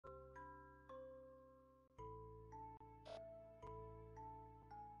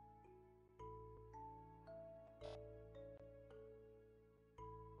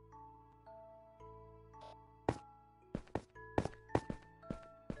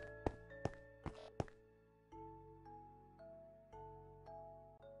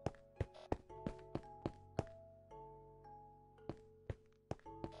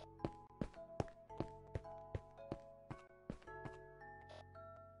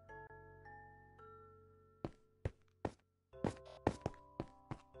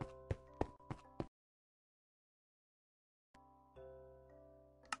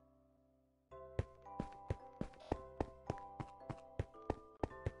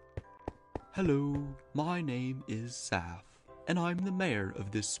Hello, my name is Saf, and I'm the mayor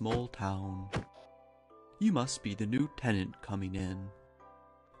of this small town. You must be the new tenant coming in.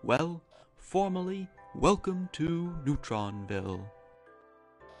 Well, formally, welcome to Neutronville.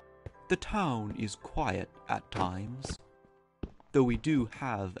 The town is quiet at times, though we do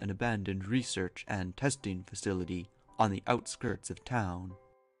have an abandoned research and testing facility on the outskirts of town.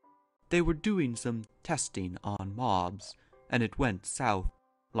 They were doing some testing on mobs, and it went south,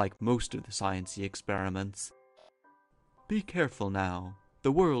 like most of the sciencey experiments. Be careful now,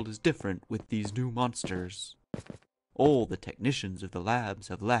 the world is different with these new monsters. All the technicians of the labs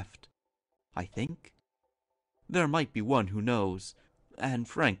have left, I think. There might be one who knows, and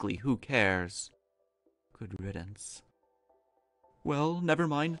frankly, who cares? Good riddance. Well, never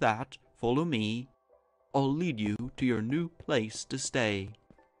mind that, follow me. I'll lead you to your new place to stay.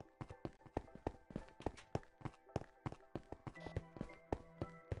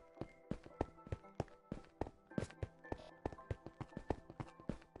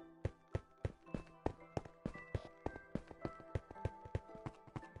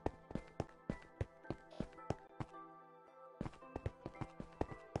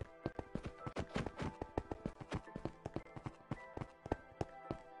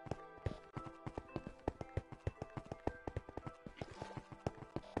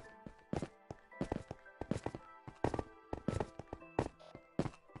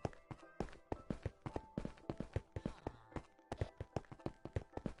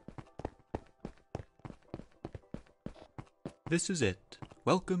 This is it.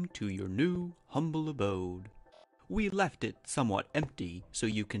 Welcome to your new, humble abode. We left it somewhat empty so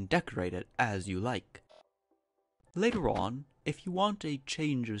you can decorate it as you like. Later on, if you want a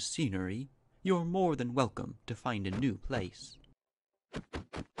change of scenery, you're more than welcome to find a new place.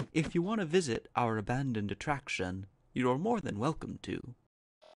 If you want to visit our abandoned attraction, you're more than welcome to.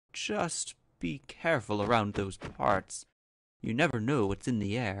 Just be careful around those parts. You never know what's in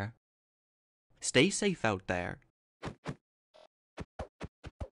the air. Stay safe out there.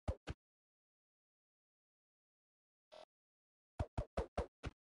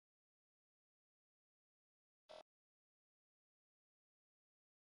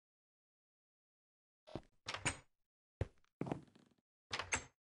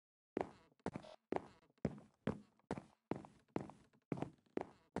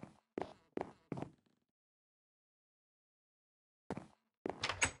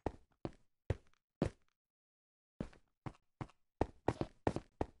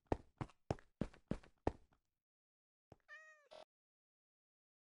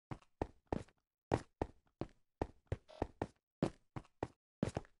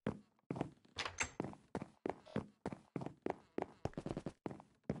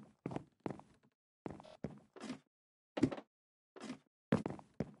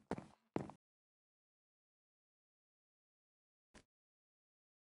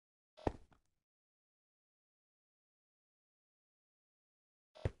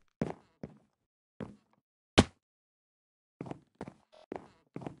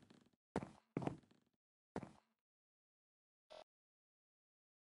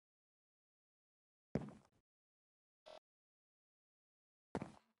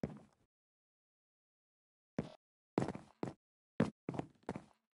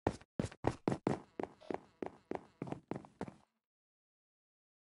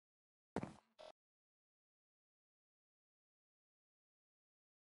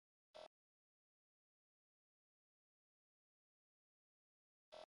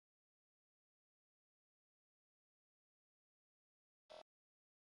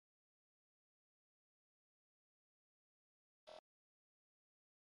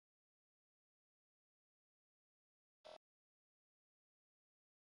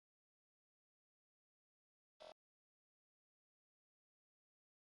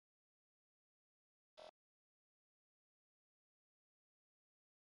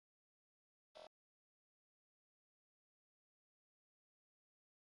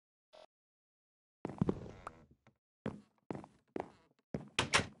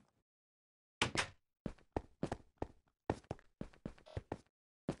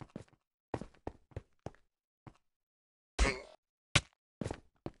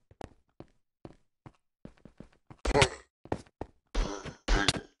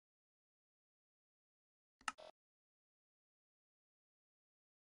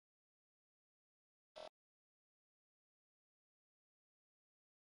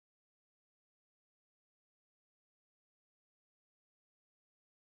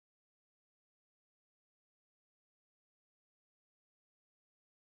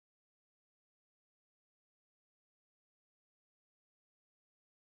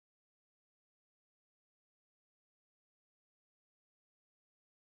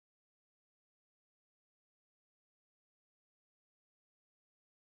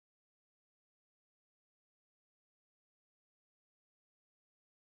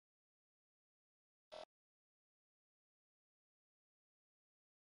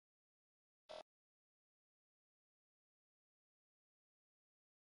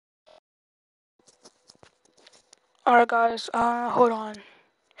 Alright, guys. Hold on.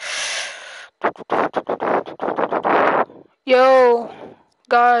 Yo,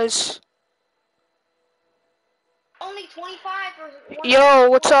 guys. Only 25 or one. Yo,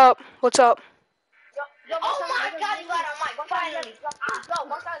 what's up? What's up? Yo, oh my God, you got on mic. Finally. Yo,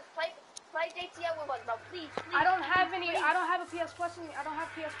 one time play JTL with us, bro. Please. I don't have please, any. please. I don't have a PS Plus. I don't have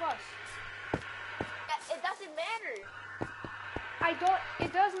PS Plus. It doesn't matter. I don't.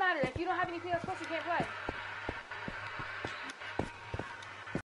 It does matter. If you don't have any PS Plus, you can't play.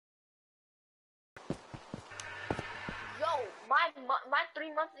 Yo, my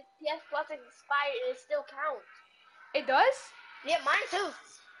 3 months of PS Plus expired and it still counts. It does? Yeah, mine too.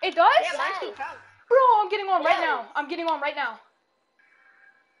 It does? Yeah, mine still counts. Bro, I'm getting on right now. I'm getting on right now.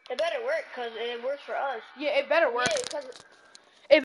 It better work because it works for us. Yeah, it better work. Yeah, because